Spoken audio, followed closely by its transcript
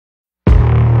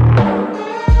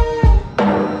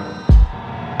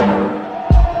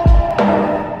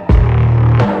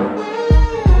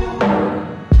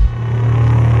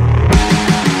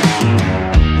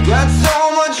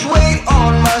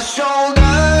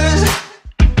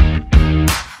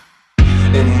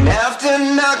enough to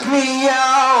knock me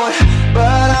out,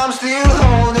 but I'm still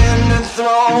holding the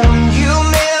throne. You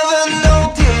never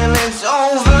know till it's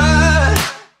over.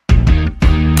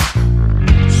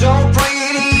 So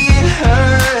pretty it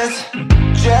hurts.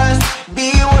 Just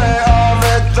beware of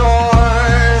the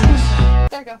thorns.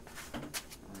 There you go.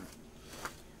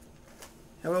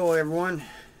 Hello everyone.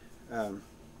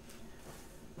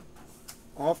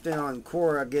 Often on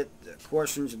Quora I get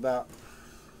questions about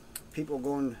people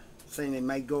saying they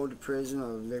may go to prison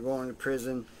or they're going to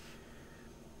prison,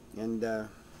 and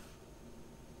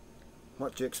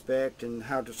what to expect and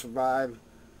how to survive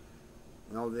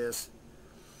and all this.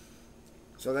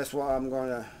 So that's what I'm going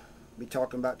to be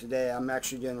talking about today. I'm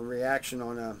actually doing a reaction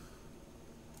on a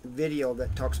video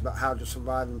that talks about how to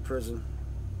survive in prison.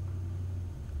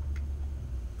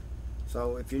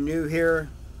 So if you're new here,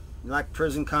 you like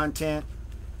prison content,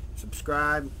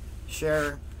 subscribe,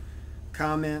 share,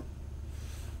 comment.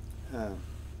 I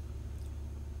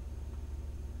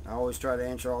always try to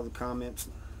answer all the comments.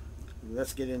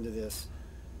 Let's get into this.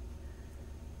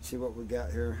 See what we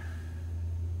got here.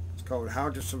 It's called How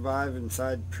to Survive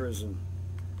Inside Prison.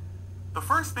 The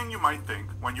first thing you might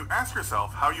think when you ask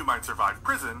yourself how you might survive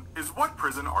prison is, what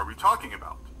prison are we talking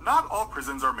about? Not all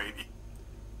prisons are made equal.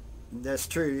 That's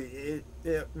true.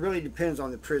 It really depends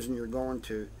on the prison you're going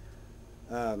to.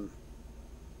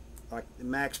 Like the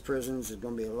max prisons is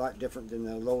going to be a lot different than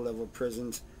the low-level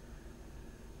prisons.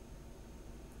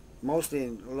 Mostly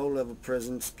in low-level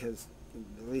prisons, because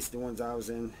at least the ones I was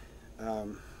in,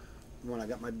 when I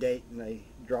got my date and they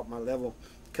dropped my level,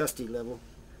 custody level,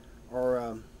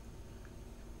 or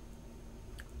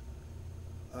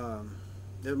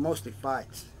they're mostly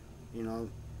fights, you know.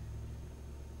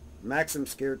 Maximum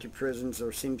security prisons,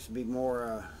 there seems to be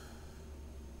more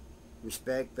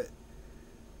respect, but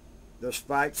there's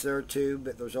fights there too,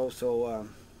 but there's also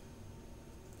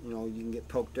you know, you can get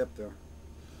poked up there.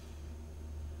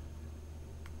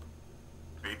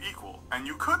 Made equal, and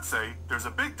you could say there's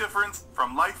a big difference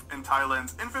from life in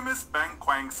Thailand's infamous Bang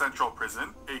Kwang Central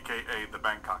Prison, aka the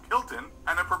Bangkok Hilton,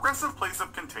 and a progressive place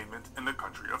of containment in the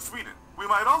country of Sweden. We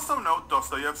might also note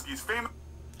Dostoevsky's famous...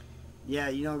 Yeah,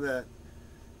 you know,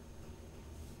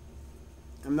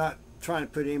 I'm not trying to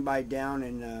put anybody down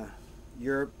in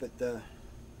Europe, but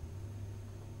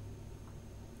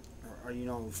or you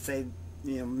know, say,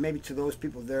 you know, maybe to those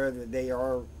people there that they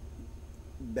are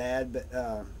bad, but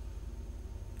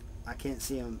I can't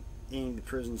see any of the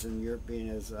prisons in Europe being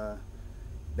as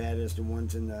bad as the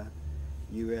ones in the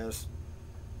U.S.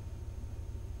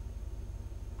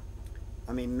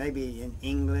 I mean, maybe in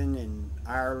England and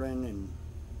Ireland and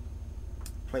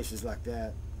places like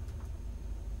that.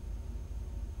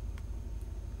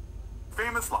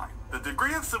 Famous line: the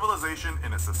degree of civilization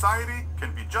in a society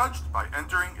can be judged by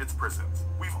entering its prisons.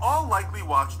 We've all likely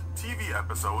watched TV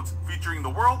episodes featuring the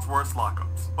world's worst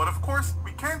lockups, but of course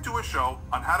we can't do a show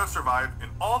on how to survive in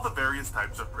all the various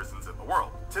types of prisons in the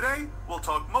world. Today we'll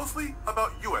talk mostly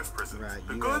about US prisons, right,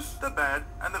 the US. good, the bad,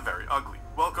 and the very ugly.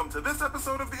 Welcome to this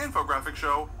episode of the infographic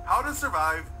show, How to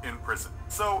Survive in Prison.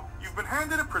 So, you've been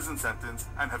handed a prison sentence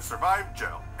and have survived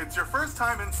jail. It's your first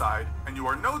time inside, and you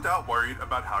are no doubt worried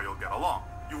about how you'll get along.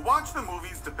 You watch the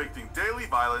movies depicting daily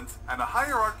violence and a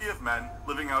hierarchy of men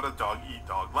living out a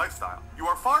dog-eat-dog lifestyle. You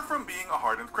are far from being a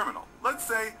hardened criminal. Let's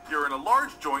say you're in a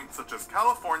large joint such as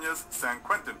California's San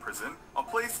Quentin prison, a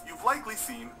place you've likely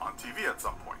seen on TV at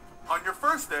some point. On your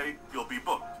first day, you'll be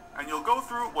booked, and you'll go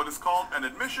through what is called an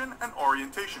admission and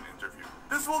orientation interview.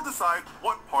 This will decide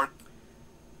what part...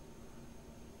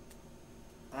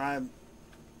 I'm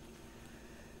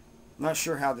not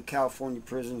sure how the California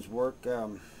prisons work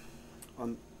on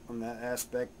that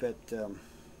aspect, but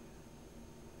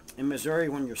in Missouri,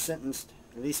 when you're sentenced,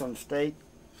 at least on the state,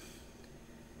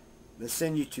 they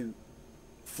send you to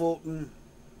Fulton.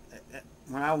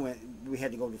 When I went, we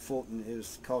had to go to Fulton. It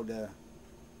was called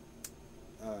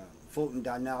Fulton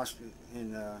Diagnostic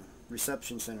and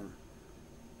Reception Center.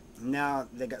 Now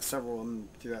they got several of them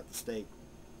throughout the state,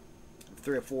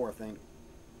 3 or 4 I think.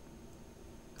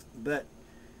 But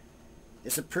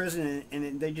it's a prison,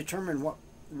 and they determine what,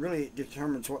 really it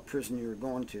determines what prison you're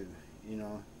going to, you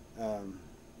know.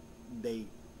 They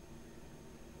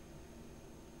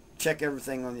check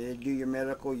everything on you. They do your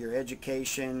medical, your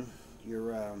education,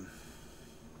 your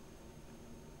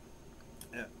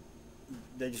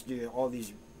they just do all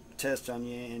these tests on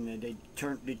you, and they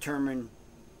determine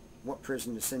what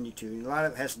prison to send you to. And a lot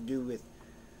of it has to do with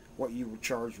what you were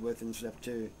charged with and stuff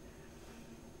too.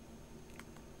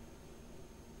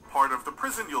 Part of the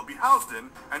prison you'll be housed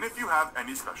in and if you have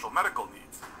any special medical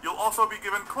needs. You'll also be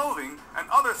given clothing and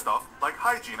other stuff like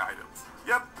hygiene items.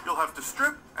 Yep, you'll have to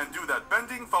strip and do that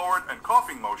bending forward and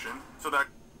coughing motion so that...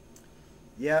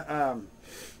 Yeah,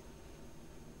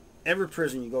 every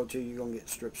prison you go to, you're going to get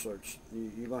strip searched.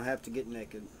 You're going to have to get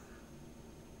naked.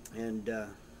 And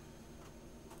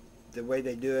the way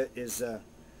they do it is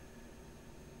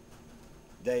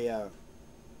they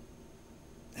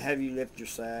have you lift your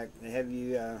sack. They have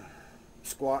you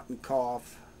squat and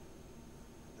cough.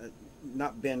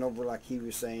 Not bend over like he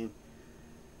was saying.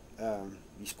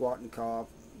 You squat and cough.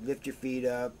 Lift your feet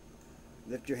up.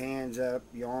 Lift your hands up.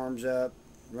 Your arms up.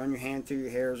 Run your hand through your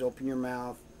hairs. Open your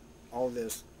mouth. All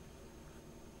this.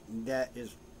 That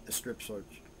is a strip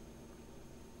search.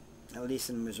 At least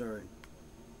in Missouri.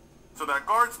 So that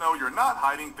guards know you're not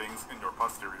hiding things in your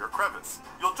posterior crevice.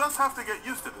 You'll just have to get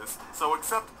used to this, so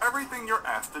accept everything you're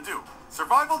asked to do.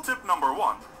 Survival tip number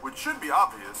 1, which should be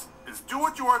obvious, is do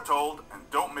what you are told and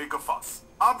don't make a fuss.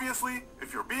 Obviously,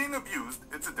 if you're being abused,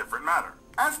 it's a different matter.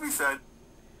 As we said,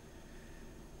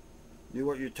 do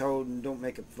what you're told and don't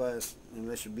make a fuss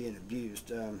unless you're being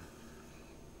abused.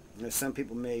 Some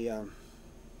people may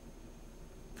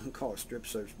call a strip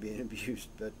search being abused,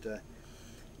 but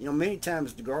you know, many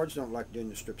times the guards don't like doing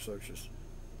the strip searches.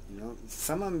 You know,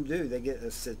 some of them do. They get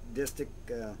a sadistic.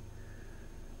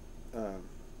 I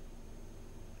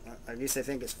guess they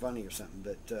think it's funny or something,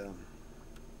 but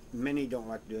many don't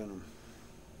like doing them.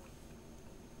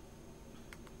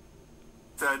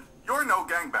 Said, you're no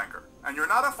gangbanger, and you're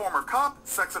not a former cop,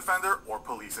 sex offender, or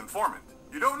police informant.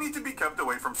 You don't need to be kept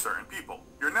away from certain people.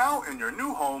 You're now in your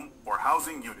new home or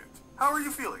housing unit. How are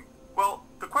you feeling? Well,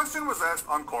 the question was asked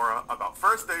on Quora about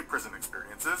first day prison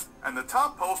experiences, and the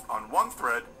top post on one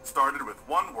thread started with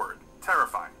one word,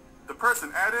 terrifying. The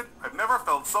person added, I've never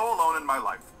felt so alone in my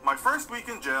life. My first week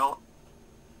in jail...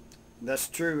 That's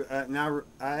true. Now,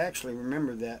 I actually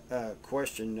remember that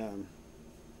question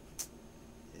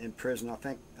in prison. I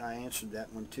think I answered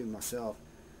that one too myself.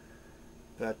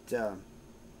 But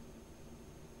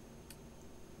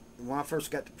when I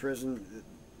first got to prison,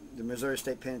 the Missouri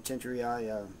State Penitentiary,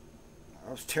 I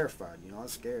was terrified. You know, I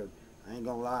was scared. I ain't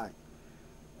gonna lie.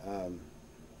 And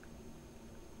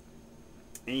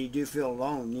you do feel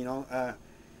alone. You know, I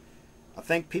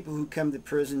think people who come to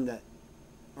prison that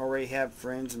already have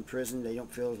friends in prison, they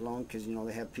don't feel as alone because, you know,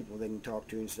 they have people they can talk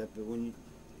to and stuff. But when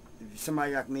if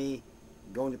somebody like me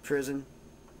going to prison,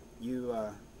 you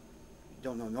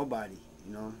don't know nobody.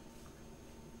 You know.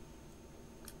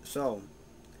 So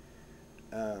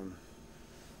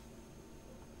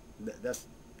that's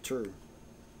true.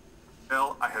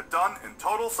 I had done in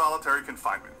total solitary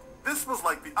confinement. This was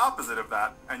like the opposite of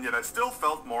that, and yet I still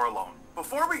felt more alone.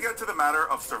 Before we get to the matter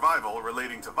of survival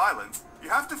relating to violence, you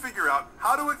have to figure out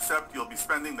how to accept you'll be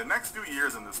spending the next few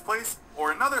years in this place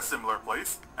or another similar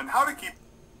place, and how to keep...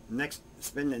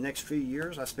 Spend the next few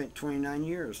years? I spent 29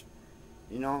 years.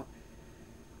 You know,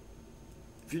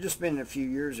 if you're just spending a few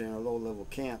years in a low-level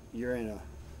camp, you're in a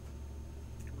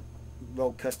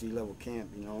low custody level camp,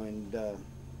 you know, and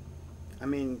I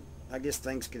mean, I guess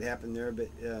things could happen there, but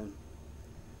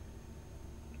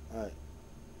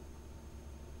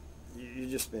you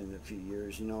just spend a few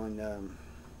years, you know, and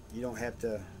you don't have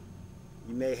to,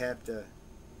 you may have to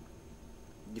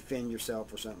defend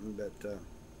yourself or something, but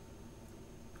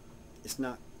it's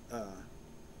not,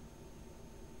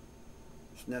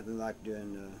 it's nothing like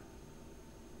doing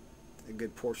a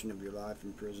good portion of your life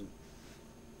in prison.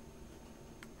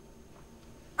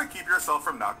 To keep yourself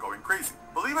from not going crazy.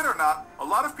 Believe it or not, a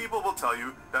lot of people will tell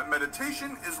you that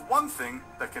meditation is one thing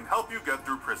that can help you get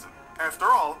through prison. After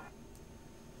all,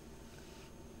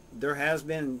 there has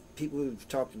been people who've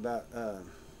talked about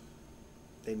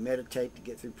they meditate to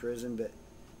get through prison, but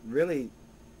really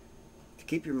to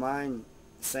keep your mind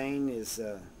sane is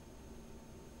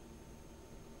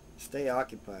stay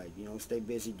occupied, you know, stay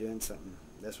busy doing something.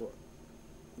 That's what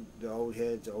the old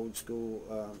heads, the old school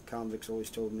convicts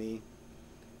always told me.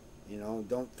 You know,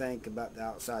 don't think about the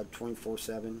outside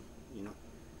 24/7. You know,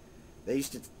 they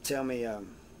used to tell me, it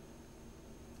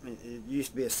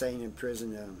used to be a saying in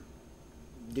prison,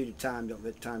 do the time, don't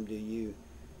let time do you.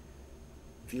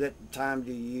 If you let time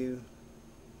do you,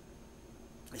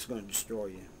 it's going to destroy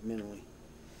you mentally.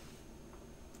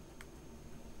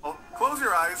 close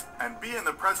your guys and be in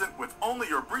the present with only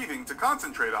your breathing to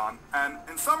concentrate on, and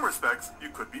in some respects, you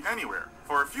could be anywhere.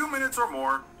 For a few minutes or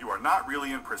more, you are not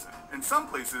really in prison. In some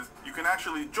places, you can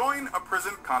actually join a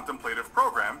prison contemplative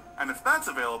program, and if that's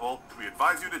available, we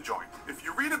advise you to join. If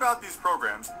you read about these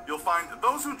programs, you'll find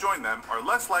those who join them are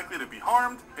less likely to be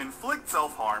harmed, inflict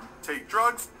self-harm, take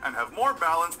drugs, and have more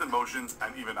balanced emotions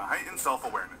and even a heightened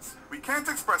self-awareness. We can't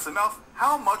express enough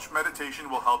how much meditation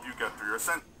will help you get through your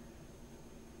sentence.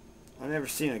 I've never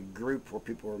seen a group where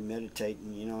people are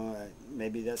meditating, you know.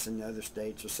 Maybe that's in other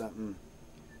states or something.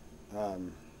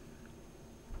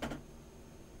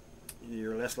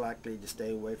 You're less likely to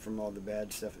stay away from all the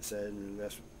bad stuff it said, and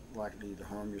less likely to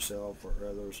harm yourself or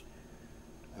others.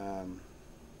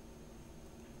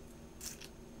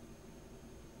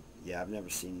 Yeah, I've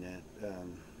never seen that.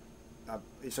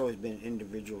 It's always been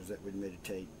individuals that would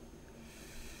meditate.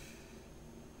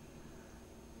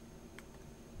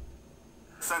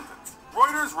 Sentence.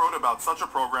 Reuters wrote about such a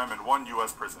program in one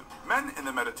U.S. prison. Men in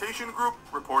the meditation group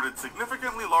reported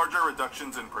significantly larger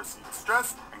reductions in perceived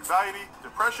stress, anxiety,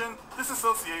 depression,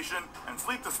 disassociation, and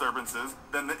sleep disturbances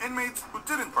than the inmates who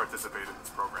didn't participate in this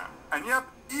program. And yep,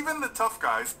 even the tough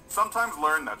guys sometimes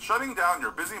learn that shutting down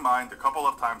your busy mind a couple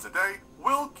of times a day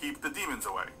will keep the demons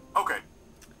away. Okay.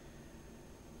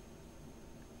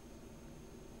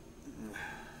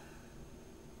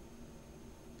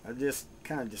 I just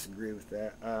kind of disagree with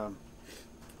that.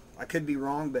 I could be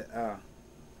wrong, but I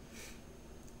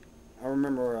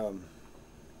remember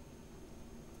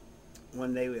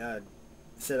when they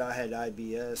said I had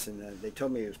IBS, and they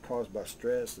told me it was caused by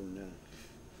stress, and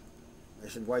they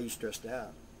said, "Why are you stressed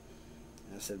out?"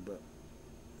 And I said, "But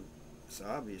it's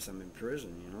obvious. I'm in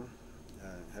prison, you know,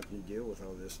 having to deal with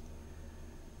all this."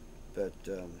 But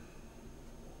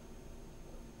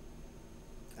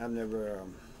I've never,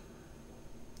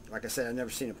 like I said, I've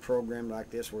never seen a program like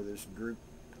this where there's group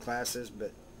classes,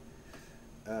 but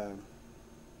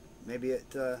maybe it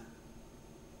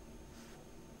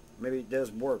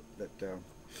does work, but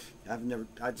I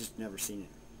just never seen it.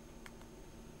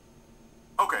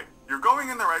 Okay, you're going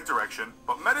in the right direction,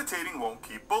 but meditating won't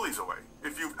keep bullies away.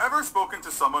 If you've ever spoken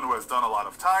to someone who has done a lot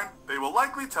of time, they will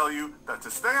likely tell you that to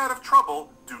stay out of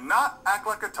trouble, do not act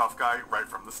like a tough guy right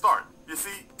from the start. You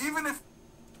see, even if...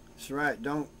 That's right.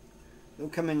 Don't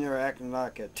come in there acting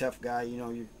like a tough guy. You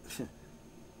know, you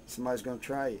somebody's going to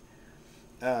try you.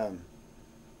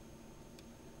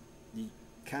 You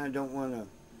kind of don't want to...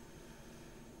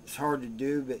 It's hard to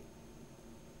do, but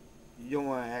you don't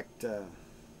want to act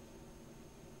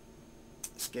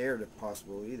scared if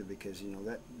possible either, because, you know,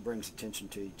 that brings attention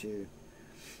to you too.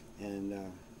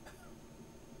 And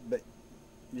but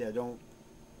yeah, don't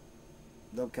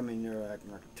come in there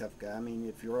acting like a tough guy. I mean,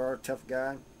 if you are a tough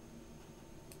guy,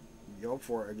 go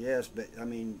for it, I guess, but I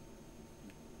mean,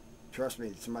 trust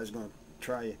me, somebody's going to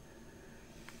try you.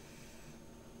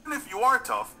 Even if you are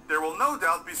tough, there will no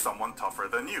doubt be someone tougher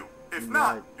than you. If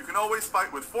not, Right. you can always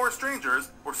fight with 4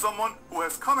 strangers or someone who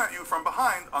has come at you from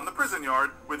behind on the prison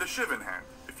yard with a shiv in hand.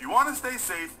 If you want to stay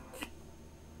safe,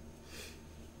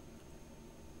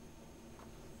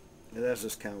 Yeah, that's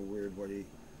just kind of weird what he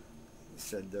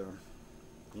said there.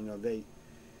 You know,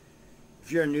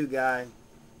 if you're a new guy,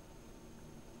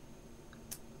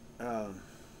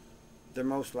 they're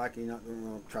most likely not going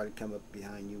to try to come up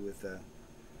behind you with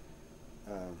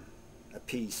a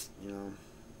piece, you know.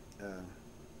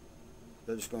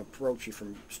 They're just going to approach you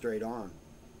from straight on,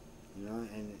 you know,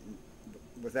 and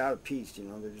without a piece, you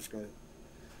know, they're just going to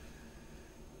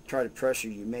try to pressure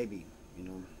you, maybe, you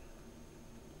know.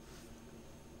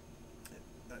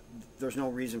 There's no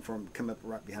reason for them to come up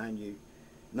right behind you,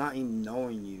 not even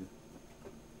knowing you,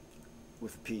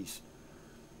 with a piece.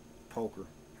 Poker.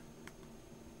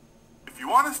 if you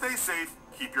want to stay safe,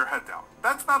 keep your head down.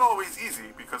 That's not always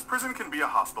easy because prison can be a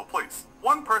hostile place.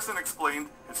 One person explained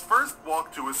his first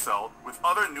walk to his cell with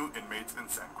other new inmates in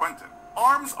San Quentin.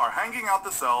 Arms are hanging out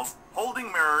the cells,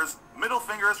 holding mirrors, middle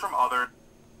fingers from other.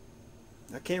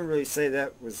 I can't really say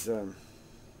that was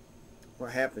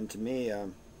what happened to me. I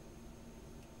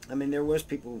mean, there was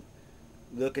people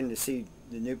looking to see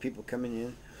the new people coming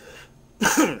in.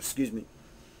 Excuse me.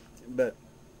 But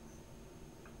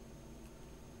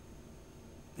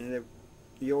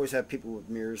you always have people with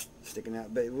mirrors sticking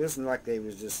out. But it wasn't like they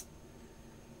was just,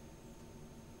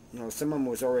 you know, some of them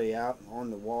was already out on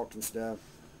the walk and stuff.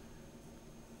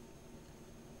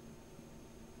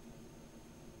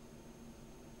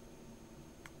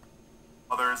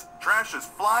 Others, trash is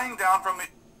flying down from the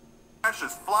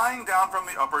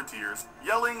upper tiers,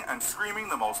 yelling and screaming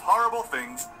the most horrible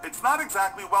things. It's not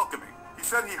exactly welcoming. He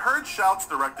said he heard shouts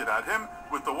directed at him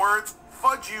with the words,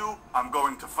 "Fudge you, I'm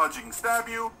going to fudging stab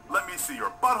you, let me see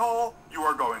your butthole, you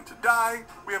are going to die."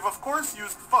 We have of course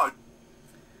used fudge.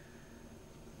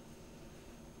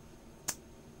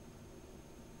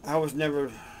 I was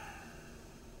never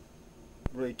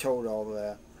really told all of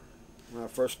that when I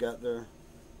first got there.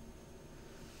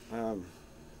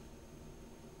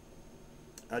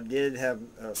 I did have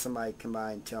somebody come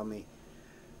by and tell me,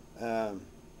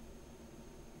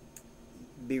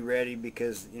 be ready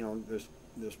because, you know,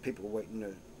 there's people waiting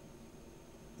to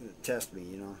test me,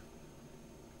 you know.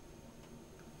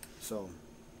 So,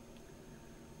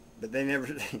 but they never,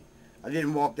 I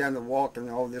didn't walk down the walk and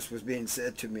all this was being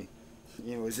said to me.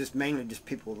 You know, it was just mainly just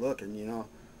people looking, you know,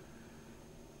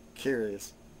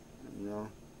 curious, you know.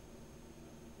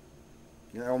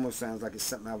 It almost sounds like it's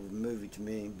something out of a movie to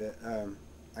me, but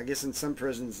I guess in some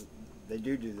prisons they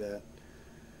do that.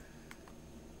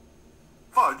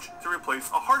 Fudge to replace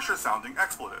a harsher sounding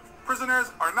expletive.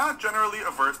 Prisoners are not generally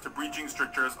averse to breaching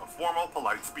strictures of formal,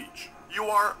 polite speech. You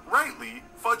are, rightly,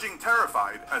 fudging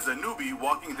terrified as a newbie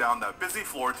walking down that busy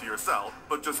floor to your cell,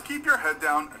 but just keep your head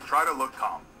down and try to look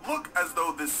calm. Look as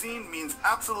though this scene means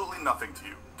absolutely nothing to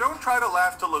you. Don't try to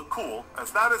laugh to look cool,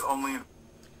 as that is only...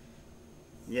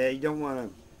 Yeah, you don't want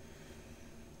to...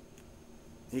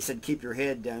 He said keep your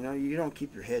head down. No, you don't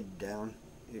keep your head down.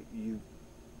 You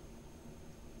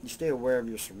stay aware of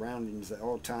your surroundings at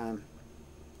all time.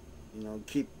 You know,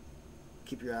 keep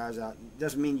your eyes out. It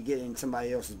doesn't mean you get in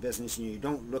somebody else's business and you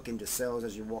don't look into cells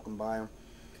as you're walking by them.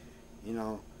 You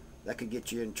know, that could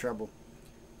get you in trouble.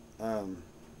 But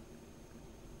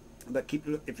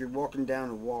if you're walking down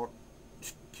a walk,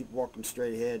 just keep walking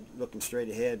straight ahead, looking straight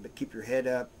ahead, but keep your head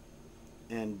up.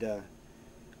 And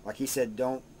like he said,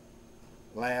 don't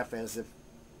laugh as if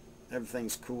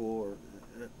everything's cool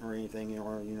or anything,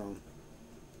 or you know,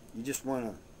 you just want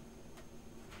to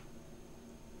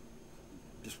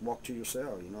just walk to your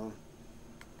cell, you know.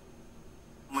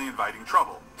 Only inviting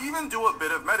trouble. Even do a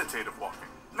bit of meditative walking.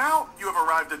 Now you have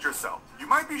arrived at your cell. You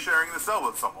might be sharing the cell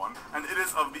with someone, and it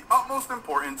is of the utmost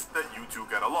importance that you two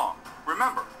get along.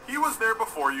 Remember, he was there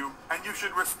before you, and you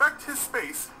should respect his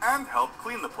space and help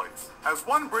clean the place. As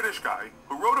one British guy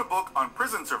who wrote a book on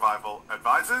prison survival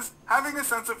advises, having a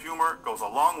sense of humor goes a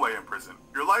long way in prison.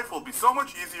 Your life will be so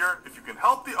much easier if you can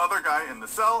help the other guy in the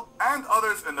cell and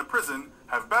others in the prison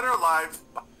have better lives.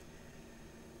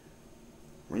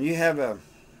 When you have a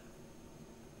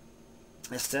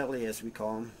cellie, as we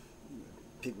call them,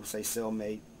 people say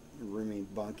cellmate, roomie,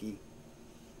 bunkie,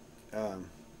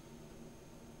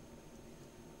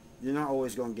 you're not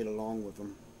always going to get along with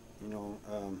them, you know.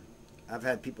 I've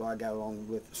had people I got along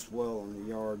with swell in the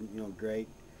yard, you know, great,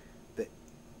 but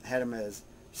had them as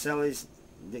cellies,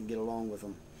 didn't get along with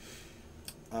them.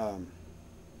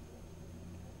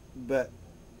 But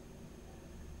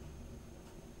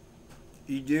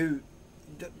you do,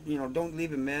 you know, don't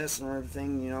leave a mess or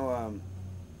everything, you know.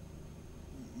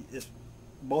 It's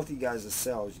both of you guys are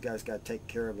cells. You guys got to take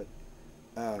care of it.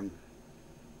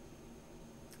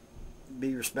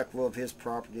 Be respectful of his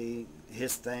property,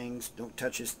 his things. Don't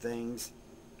touch his things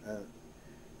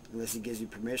unless he gives you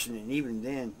permission. And even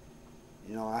then,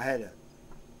 you know, I had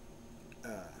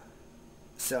a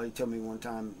cell. He told me one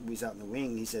time we was out in the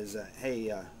wing. He says,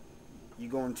 "Hey, you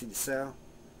going to the cell?"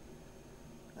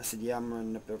 I said, "Yeah, I'm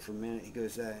running up there for a minute." He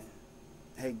goes,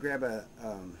 "Hey, grab a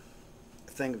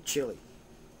thing of chili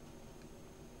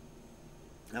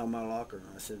out of my locker."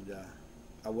 I said,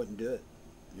 "I wouldn't do it."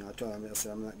 You know, I told him, I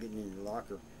said, "I'm not getting in your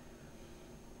locker."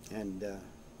 And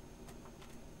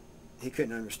he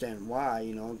couldn't understand why,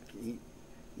 you know.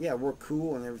 Yeah, we're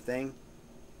cool and everything,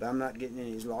 but I'm not getting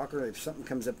in his locker. If something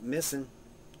comes up missing,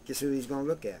 guess who he's going to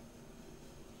look at?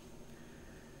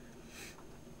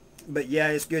 But yeah,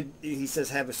 it's good. He says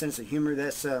have a sense of humor.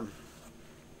 That's a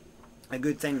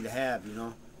good thing to have, you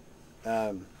know.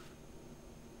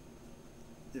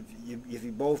 If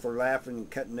you both are laughing and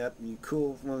cutting up and you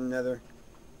cool with one another,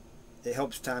 it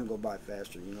helps time go by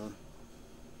faster, you know.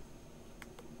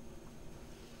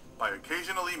 By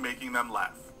occasionally making them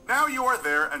laugh. Now you are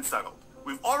there and settled.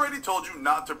 We've already told you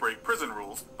not to break prison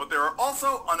rules, but there are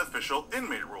also unofficial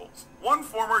inmate rules. One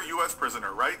former U.S.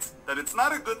 prisoner writes that it's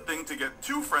not a good thing to get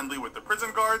too friendly with the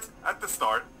prison guards at the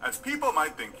start, as people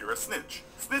might think you're a snitch.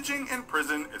 Snitching in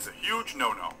prison is a huge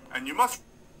no-no, and you must...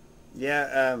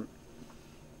 Yeah,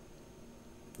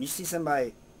 you see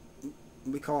somebody,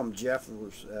 we call them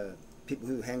Jeffers, people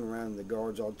who hang around the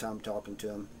guards all the time talking to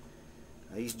them.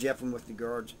 He's Jeffing with the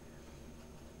guards.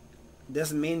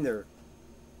 Doesn't mean they're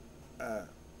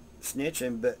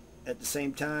snitching, but at the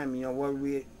same time, you know, what are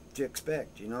we to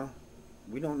expect, you know?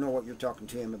 We don't know what you're talking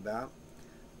to him about.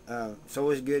 It's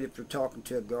always good if you're talking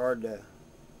to a guard to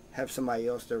have somebody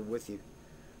else there with you.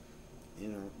 You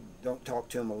know, don't talk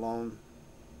to them alone.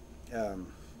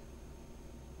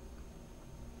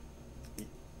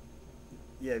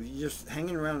 Yeah, if you're just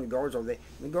hanging around the guards all day,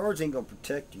 the guards ain't gonna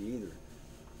protect you either.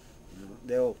 You know,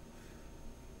 they'll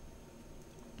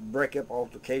break up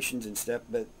altercations and stuff,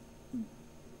 but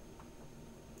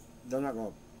they're not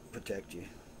gonna protect you.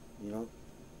 You know,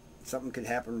 something could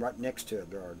happen right next to a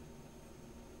guard.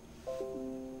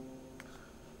 You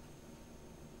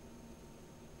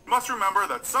must remember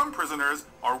that some prisoners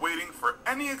are waiting for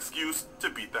any excuse to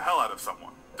beat the hell out of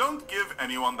someone. Don't give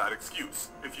anyone that excuse.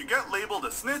 If you get labeled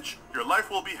a snitch, your life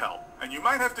will be hell, and you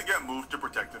might have to get moved to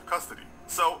protective custody.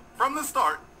 So, from the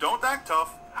start, don't act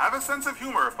tough, have a sense of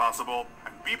humor if possible,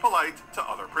 and be polite to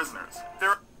other prisoners.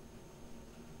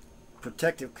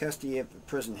 Protective custody, if the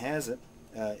prison has it.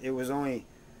 It was only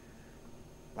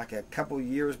like a couple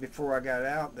years before I got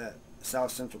out that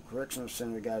South Central Correctional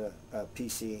Center got a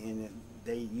PC, and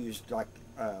they used like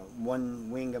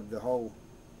one wing of the whole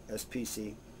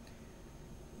SPC.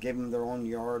 Gave them their own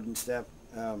yard and stuff.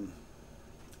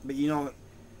 But you know,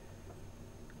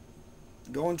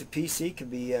 going to PC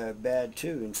could be bad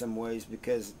too in some ways,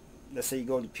 because let's say you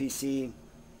go to PC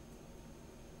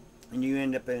and you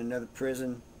end up in another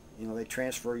prison. You know, they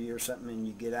transfer you or something, and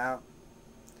you get out.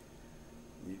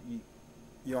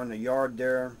 You're on the yard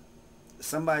there.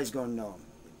 Somebody's going to know.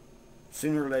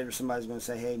 Sooner or later, somebody's going to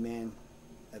say, "Hey, man,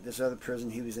 at this other prison,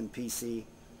 he was in PC,"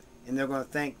 and they're going to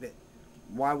think that,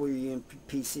 why were you in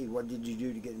PC? What did you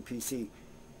do to get in PC?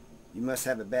 You must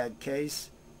have a bad case.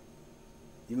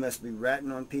 You must be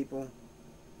ratting on people.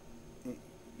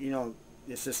 You know,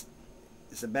 it's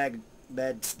a bad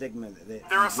stigma.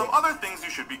 There are some other things you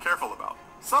should be careful about.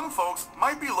 Some folks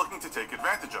might be looking to take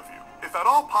advantage of you. If at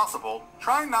all possible,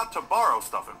 try not to borrow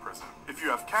stuff in prison. If you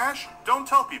have cash, don't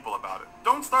tell people about it.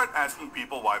 Don't start asking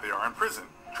people why they are in prison.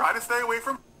 Try to stay away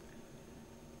from...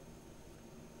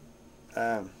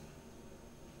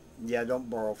 Yeah, don't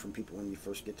borrow from people when you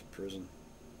first get to prison.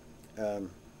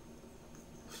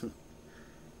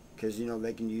 Because, you know,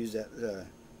 they can use that,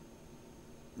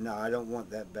 no, I don't want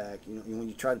that back. You know, when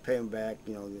you try to pay them back,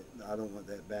 you know, I don't want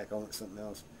that back, I want something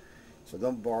else. So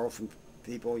don't borrow from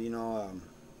people, you know.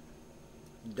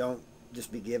 Don't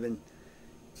just be giving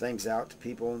things out to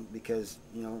people, because,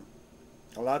 you know,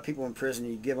 a lot of people in prison,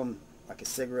 you give them like a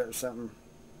cigarette or something,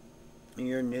 and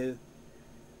you're new,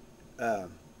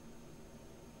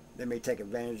 they may take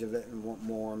advantage of it and want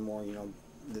more and more. You know,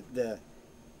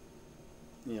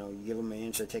 you know, you give them an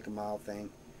inch, they take a mile thing.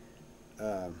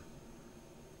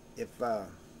 If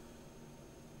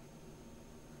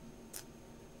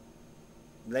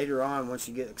later on, once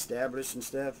you get established and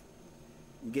stuff,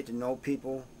 you get to know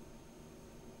people,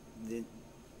 then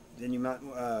you might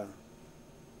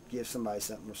give somebody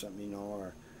something or something, you know,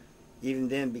 or even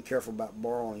then be careful about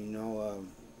borrowing, you know.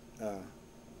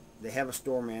 They have a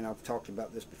store man, I've talked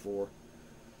about this before,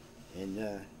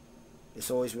 and it's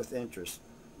always with interest.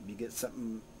 You get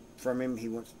something from him,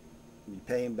 you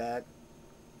pay him back,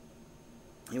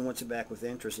 he wants it back with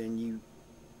interest, and you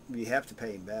have to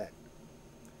pay him back.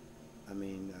 I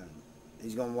mean,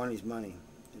 he's going to want his money.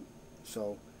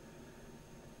 So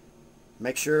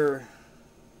make sure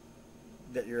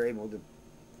that you're able to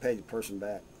pay the person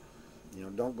back. You know,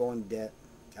 don't go in debt.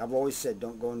 I've always said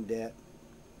don't go in debt.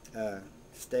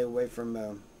 Stay away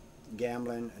from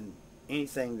gambling and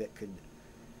anything that could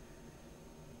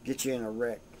get you in a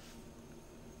wreck.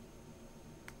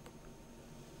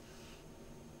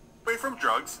 Away from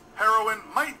drugs, heroin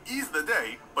might ease the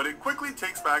day, but it quickly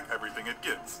takes back everything it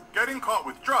gives. Getting caught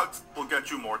with drugs will get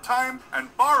you more time,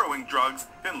 and borrowing drugs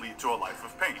can lead to a life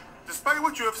of pain. Despite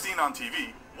what you have seen on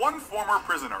TV, one former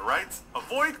prisoner writes,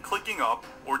 "Avoid clicking up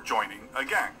or joining a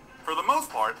gang. For the most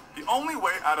part, the only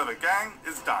way out of a gang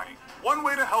is dying. One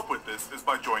way to help with this is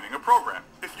by joining a program.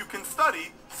 If you can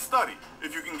study, study.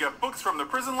 If you can get books from the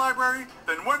prison library,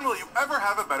 then when will you ever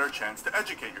have a better chance to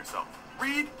educate yourself?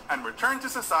 Read and return to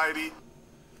society."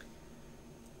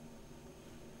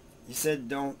 You said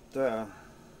don't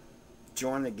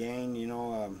join the gang. You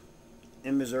know,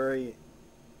 in Missouri,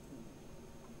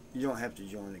 you don't have to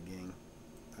join the gang.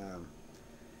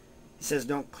 He says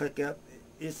don't click up.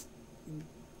 It's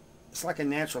like a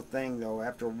natural thing, though.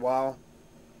 After a while,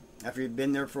 after you've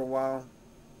been there for a while,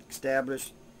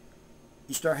 established,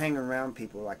 you start hanging around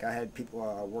people. Like I had people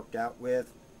I worked out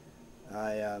with.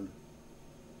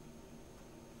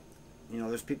 You know,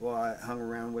 there's people I hung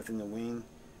around with in the wing,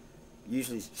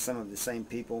 usually some of the same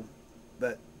people,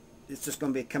 but it's just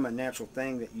going to become a natural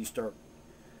thing that you start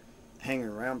hanging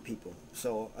around people.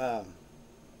 So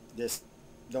just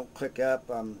don't click up.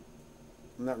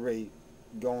 I'm not really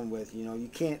going with, you know, you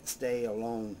can't stay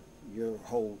alone your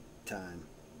whole time,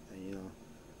 you know,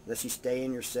 unless you stay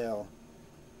in your cell,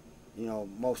 you know,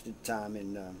 most of the time.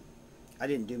 And I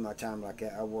didn't do my time like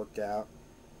that. I worked out.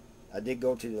 I did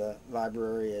go to the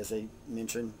library, as I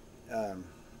mentioned.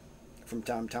 From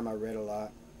time to time I read a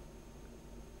lot.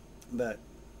 But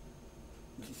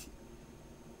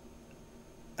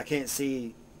I can't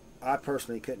see, I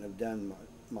personally couldn't have done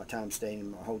my time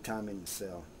staying my whole time in the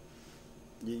cell.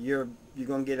 You're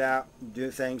going to get out,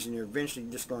 do things, and you're eventually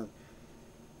just going to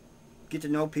get to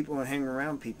know people and hang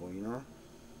around people, you know.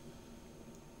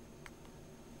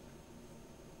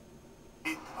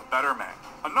 A better man.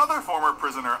 Another former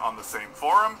prisoner on the same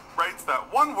forum writes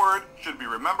that one word should be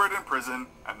remembered in prison,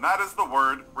 and that is the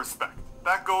word respect.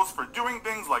 That goes for doing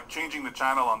things like changing the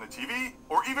channel on the TV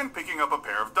or even picking up a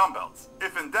pair of dumbbells.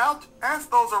 If in doubt, ask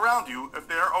those around you if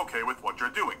they are okay with what you're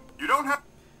doing. You don't have...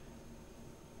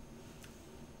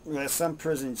 Well, some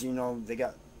prisons, you know, they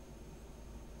got,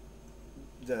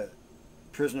 the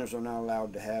prisoners are not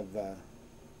allowed to have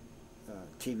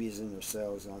TVs in their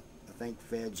cells. I think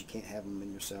feds, you can't have them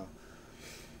in your cell.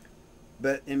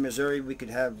 But in Missouri, we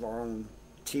could have our own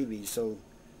TV, so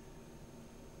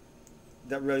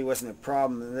that really wasn't a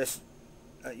problem unless,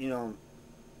 you know,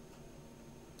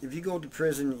 if you go to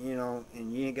prison, you know,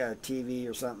 and you ain't got a TV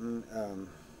or something,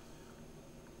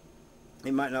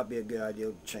 it might not be a good idea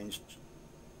to change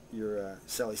your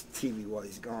celly's TV while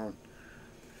he's gone.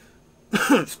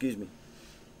 Excuse me.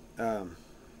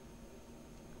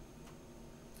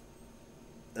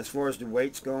 As far as the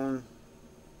weights going,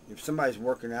 if somebody's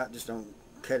working out, just don't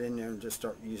cut in there and just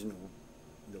start using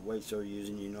the weights they're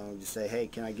using, you know. Just say, hey,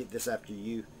 can I get this after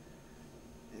you?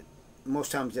 And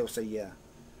most times they'll say, yeah.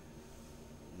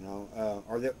 You know,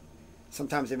 or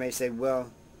sometimes they may say, well,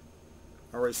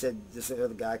 I already said this other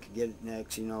guy could get it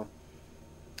next, you know.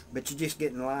 But you just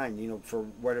get in line, you know, for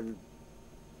whatever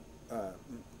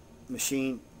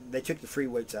machine. They took the free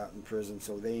weights out in prison,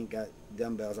 so they ain't got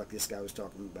dumbbells like this guy was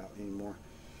talking about anymore.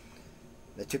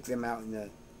 They took them out in the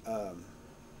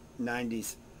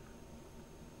 90s.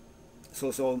 So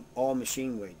it's all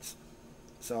machine weights.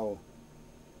 So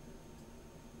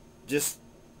just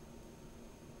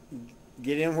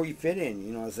get in where you fit in,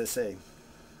 you know, as they say.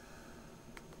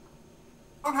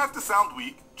 Don't have to sound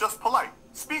weak, just polite.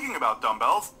 Speaking about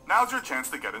dumbbells, now's your chance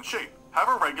to get in shape. Have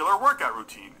a regular workout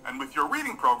routine, and with your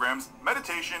reading programs,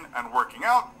 meditation, and working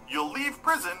out, you'll leave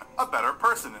prison a better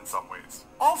person in some ways.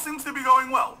 All seems to be going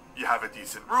well. You have a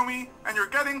decent roomie, and you're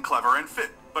getting clever and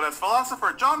fit. But as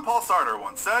philosopher John Paul Sartre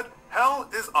once said, hell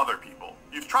is other people.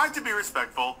 You've tried to be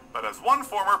respectful, but as one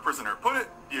former prisoner put it,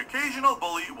 the occasional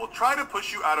bully will try to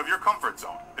push you out of your comfort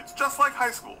zone. It's just like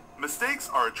high school. Mistakes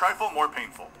are a trifle more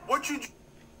painful. What you...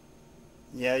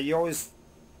 Yeah, you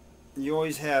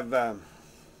always have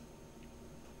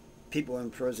people in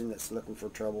prison that's looking for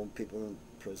trouble, people in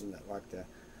prison that like to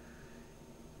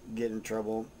get in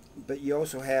trouble. But you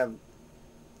also have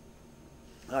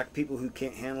like people who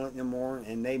can't handle it no more,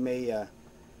 and they may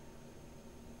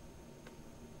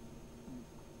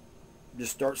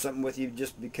just start something with you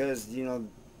just because, you know,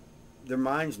 their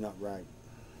mind's not right.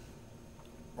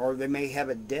 Or they may have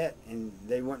a debt and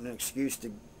they want an excuse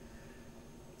to,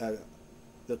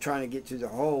 they're trying to get to the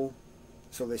hole,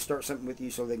 so they start something with you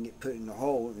so they can get put in the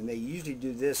hole. And they usually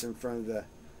do this in front of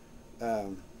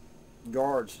the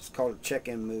guards. It's called a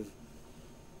check-in move.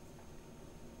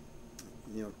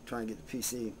 You know, trying to get the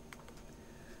PC.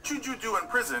 What should you do in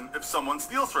prison if someone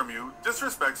steals from you,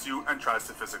 disrespects you, and tries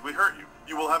to physically hurt you?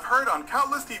 You will have heard on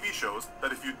countless TV shows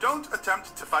that if you don't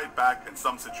attempt to fight back in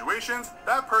some situations,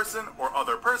 that person or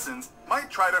other persons might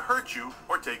try to hurt you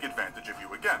or take advantage of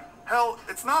you again. Hell,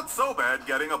 it's not so bad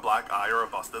getting a black eye or a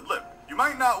busted lip. You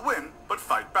might not win, but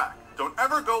fight back. Don't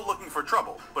ever go looking for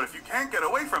trouble, but if you can't get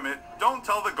away from it, don't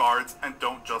tell the guards and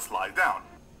don't just lie down.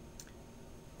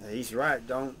 He's right.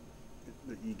 Don't.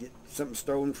 You get something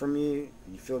stolen from you,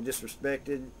 you feel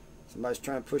disrespected, somebody's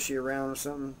trying to push you around or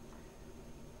something,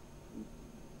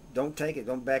 don't take it.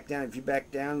 Don't back down. If you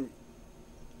back down,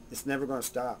 it's never going to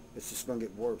stop. It's just going to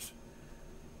get worse.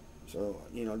 So,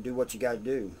 you know, do what you got to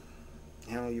do.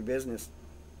 Handle your business.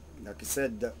 Like I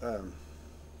said, don't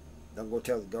go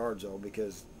tell the guards though,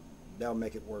 because that'll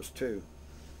make it worse too.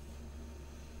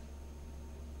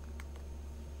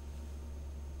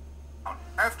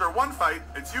 After one fight,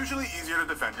 it's usually easier to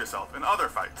defend yourself in other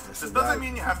fights. This doesn't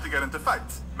mean you have to get into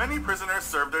fights. Many prisoners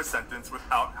serve their sentence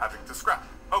without having to scrap.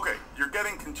 Okay, you're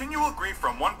getting continual grief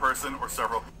from one person or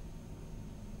several.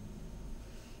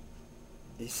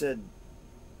 He said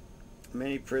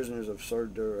many prisoners have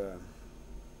served their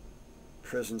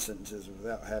prison sentences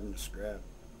without having to scrap.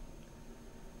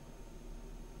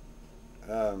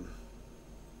 That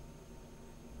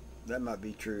might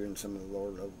be true in some of the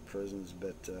lower level prisons,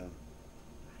 but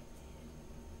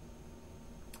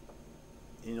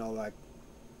you know, like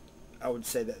I would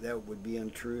say that that would be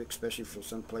untrue, especially for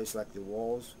some place like the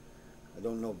Walls. I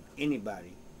don't know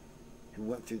anybody who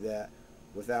went through that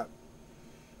without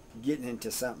getting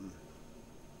into something,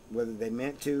 whether they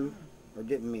meant to or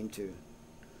didn't mean to.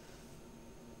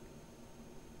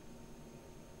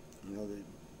 You know, the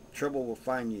trouble will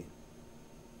find you.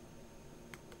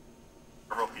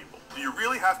 Several people. Do you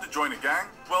really have to join a gang?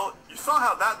 Well, you saw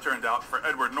how that turned out for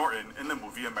Edward Norton in the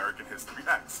movie American History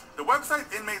X. The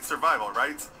website Inmate Survival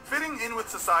writes, "Fitting in with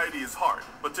society is hard,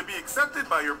 but to be accepted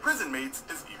by your prison mates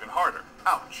is even harder."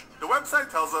 Ouch. The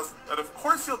website tells us that of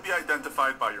course you'll be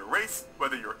identified by your race,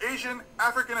 whether you're Asian,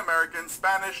 African American,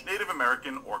 Spanish, Native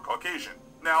American, or Caucasian.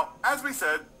 Now, as we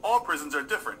said, all prisons are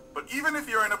different, but even if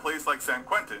you're in a place like San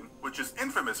Quentin, which is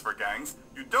infamous for gangs,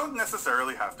 you don't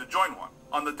necessarily have to join one.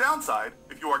 On the downside,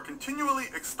 if you are continually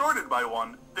extorted by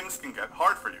one, things can get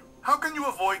hard for you. How can you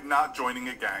avoid not joining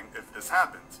a gang if this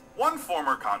happens? One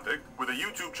former convict, with a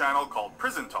YouTube channel called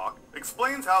Prison Talk,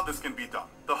 explains how this can be done.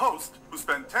 The host, who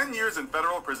spent 10 years in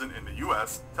federal prison in the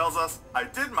US, tells us, "I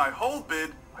did my whole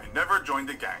bid, I never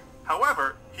joined a gang."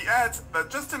 However, he adds that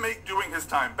just to make doing his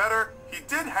time better, he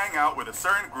did hang out with a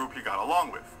certain group he got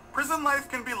along with. Prison life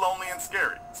can be lonely and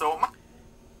scary, so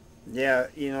Yeah,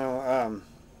 you know,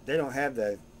 they don't have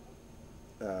the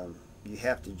you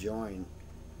have to join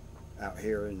out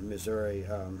here in Missouri.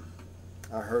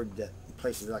 I heard that in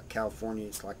places like California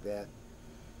it's like that,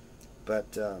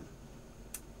 but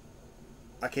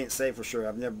I can't say for sure.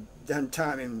 I've never done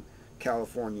time in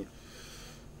California,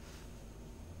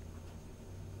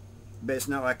 but it's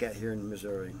not like that here in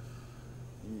Missouri.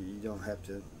 You don't have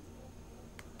to.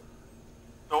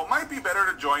 So it might be better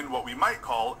to join what we might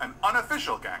call an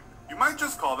unofficial gang. You might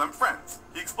just call them friends.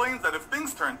 He explains that if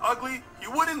things turn ugly, he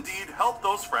would indeed help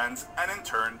those friends, and in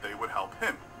turn, they would help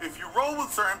him. If you roll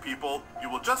with certain people, you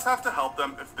will just have to help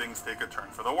them if things take a turn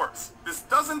for the worse. This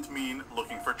doesn't mean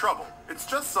looking for trouble. It's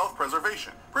just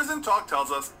self-preservation. Prison Talk tells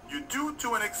us you do,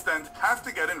 to an extent, have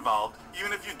to get involved,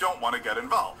 even if you don't want to get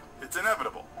involved. It's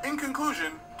inevitable. In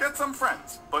conclusion, get some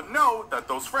friends, but know that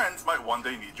those friends might one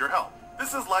day need your help.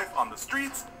 This is life on the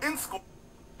streets, in school,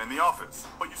 in the office,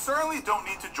 but you certainly don't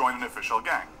need to join an official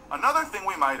gang. Another thing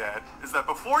we might add is that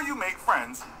before you make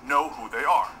friends, know who they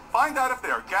are. Find out if they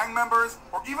are gang members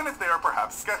or even if they are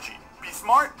perhaps sketchy. Be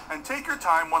smart and take your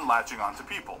time when latching onto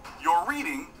people. Your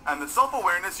reading and the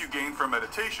self-awareness you gain from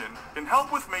meditation can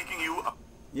help with making you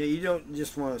Yeah, you don't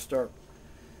just want to start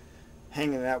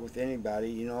hanging out with anybody,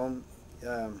 you know.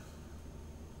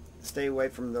 Stay away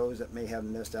from those that may have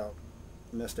messed up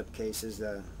cases.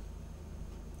 I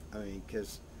mean,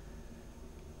 because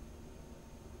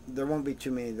there won't be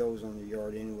too many of those on the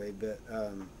yard anyway, but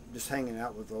just hanging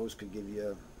out with those could give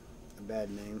you a bad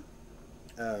name.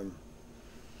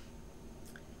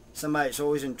 Somebody that's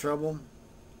always in trouble,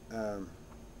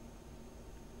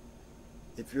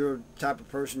 if you're the type of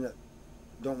person that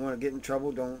don't want to get in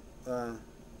trouble, don't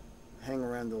hang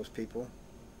around those people,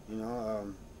 you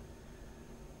know.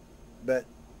 But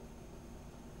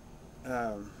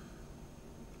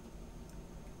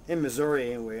in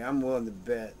Missouri anyway, I'm willing to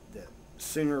bet that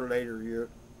sooner or later you're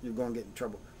going to get in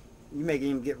trouble. You may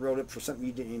even get rolled up for something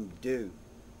you didn't even do.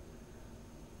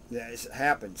 Yeah, it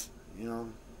happens, you know.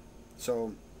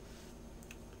 So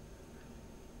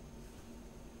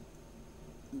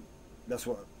that's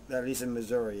what, at least in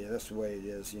Missouri, that's the way it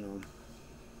is, you know.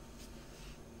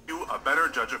 You a better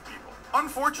judge of people.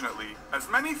 Unfortunately, as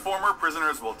many former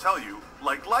prisoners will tell you,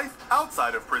 like life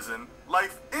outside of prison,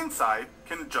 life inside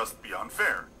can just be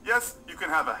unfair. Yes, you can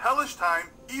have a hellish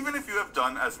time even if you have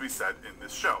done as we said in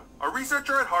this show. A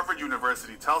researcher at Harvard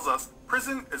University tells us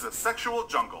prison is a sexual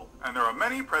jungle and there are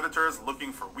many predators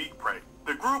looking for weak prey.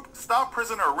 The group Stop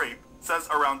Prisoner Rape says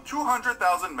around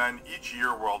 200,000 men each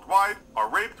year worldwide are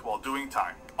raped while doing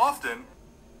time. Often,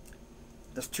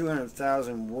 that's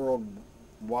 200,000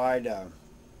 worldwide.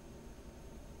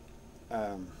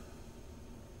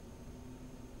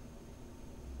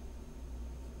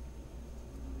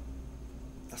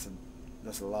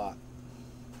 That's a lot.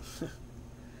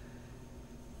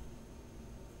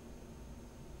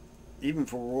 Even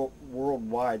for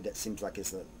worldwide, that seems like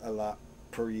it's a lot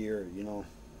per year, you know.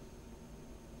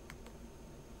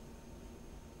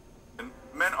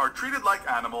 men are treated like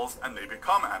animals and they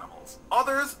become animals.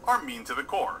 Others are mean to the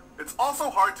core. It's also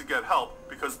hard to get help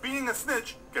because being a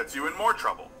snitch gets you in more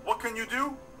trouble. What can you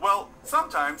do? Well,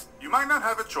 sometimes you might not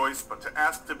have a choice but to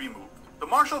ask to be moved. The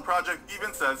Marshall Project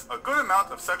even says a good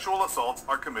amount of sexual assaults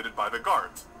are committed by the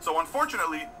guards, so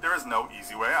unfortunately there is no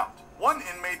easy way out. One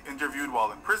inmate interviewed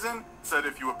while in prison said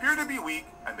if you appear to be weak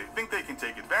and they think they can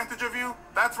take advantage of you,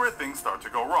 that's where things start to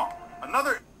go wrong.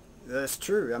 Another... That's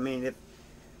true. I mean, if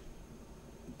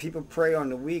people prey on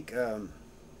the weak, I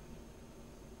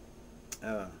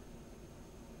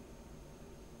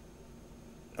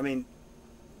mean,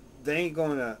 they ain't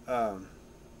going to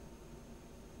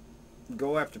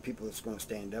go after people that's going to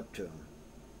stand up to them.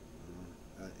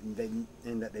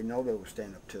 And that they know they will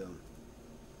stand up to them.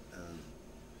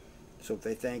 So if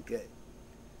they think that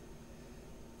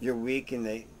you're weak and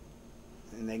they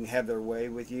can have their way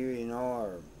with you, you know,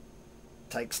 or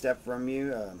take stuff from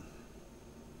you,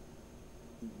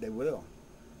 they will.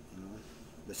 You know,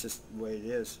 that's just the way it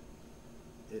is.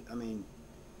 I mean,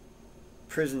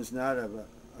 prison's not a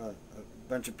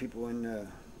bunch of people in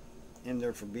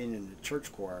there for being in the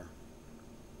church choir.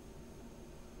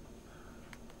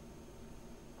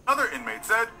 Another inmate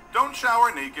said, don't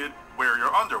shower naked, wear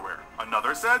your underwear.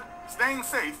 Another said, staying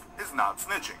safe is not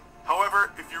snitching.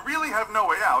 However, if you really have no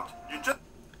way out, you just...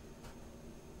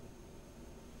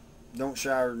 Don't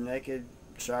shower naked,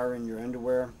 shower in your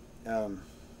underwear.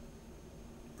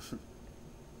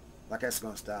 Like that's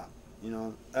going to stop, you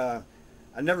know.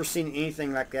 I've never seen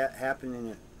anything like that happen in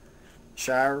a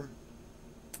shower.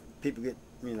 People get,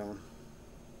 you know,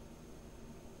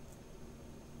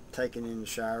 taken in the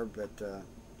shower, but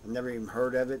I've never even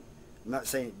heard of it. I'm not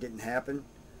saying it didn't happen.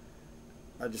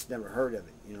 I just never heard of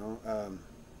it, you know.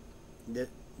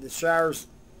 The showers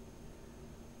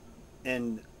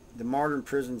and the modern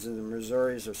prisons in the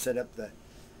Missouris are set up that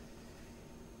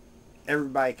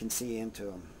everybody can see into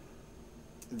them.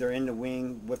 They're in the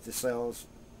wing with the cells.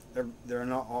 They're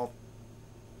not all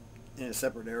in a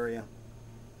separate area.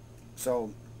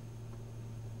 So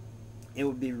it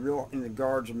would be real, and the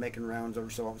guards are making rounds over,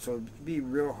 so it would be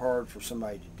real hard for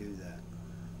somebody to do that.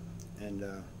 And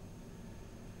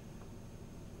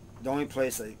the only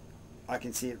place that I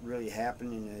can see it really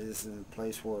happening is in a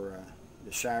place where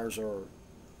the showers are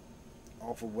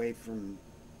off away from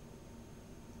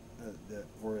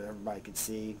where everybody could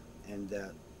see, and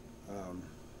that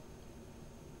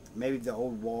maybe the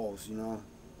old walls, you know,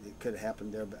 it could have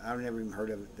happened there, but I've never even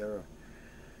heard of it there.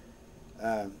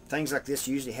 Things like this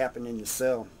usually happen in the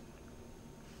cell,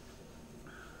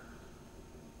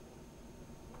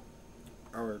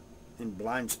 or in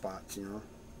blind spots, you know.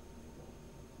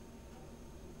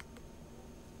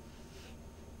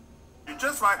 You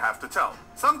just might have to tell.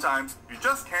 Sometimes you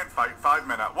just can't fight 5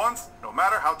 men at once, no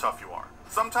matter how tough you are.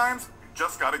 Sometimes you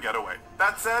just gotta get away.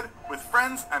 That said, with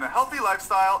friends and a healthy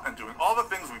lifestyle and doing all the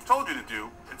things we've told you to do,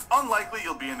 it's unlikely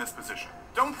you'll be in this position.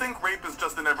 Don't think rape is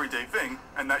just an everyday thing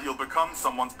and that you'll become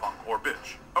someone's punk or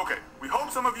bitch. Okay, we hope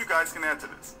some of you guys can add to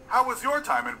this. How was your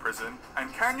time in prison,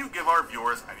 and can you give our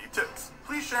viewers any tips?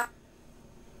 Please share.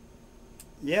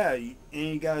 Yeah, any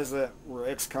of you guys that were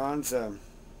ex-cons,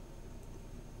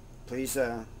 please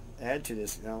add to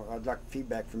this. You know, I'd like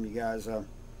feedback from you guys.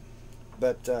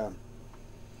 But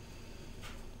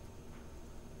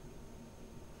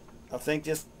I think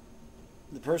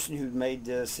the person who made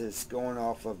this is going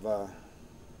off of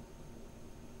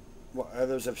what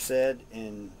others have said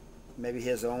and maybe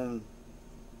his own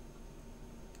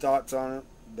thoughts on it.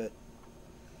 But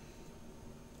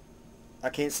I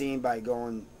can't see anybody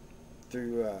going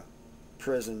through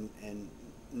prison and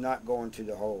not going to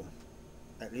the hole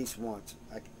at least once.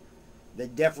 They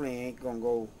definitely ain't going to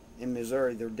go in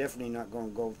Missouri. They're definitely not going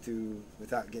to go through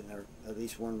without getting at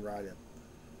least one write-up.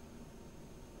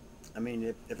 I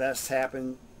mean, if that's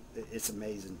happened, it's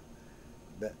amazing.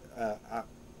 But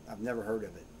I've never heard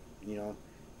of it. You know,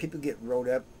 people get wrote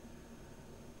up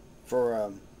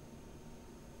for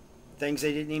things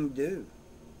they didn't even do.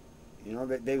 You know,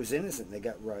 they was innocent. They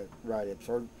got write-ups,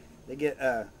 or they get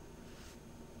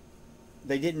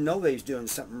they didn't know they was doing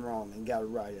something wrong and got a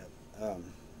write-up.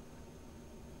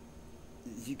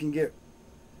 You can get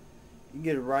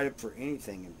a write-up for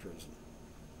anything in prison,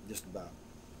 just about.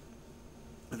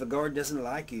 If a guard doesn't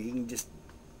like you, he can just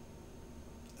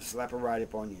slap a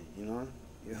write-up on you, you know?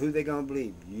 Who they going to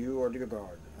believe, you or the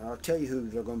guard? I'll tell you who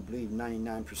they're going to believe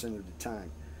 99% of the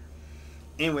time.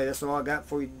 Anyway, that's all I got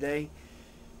for you today.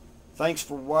 Thanks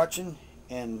for watching,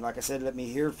 and like I said, let me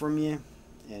hear from you,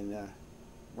 and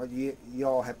what you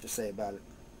all have to say about it.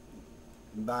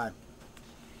 Bye.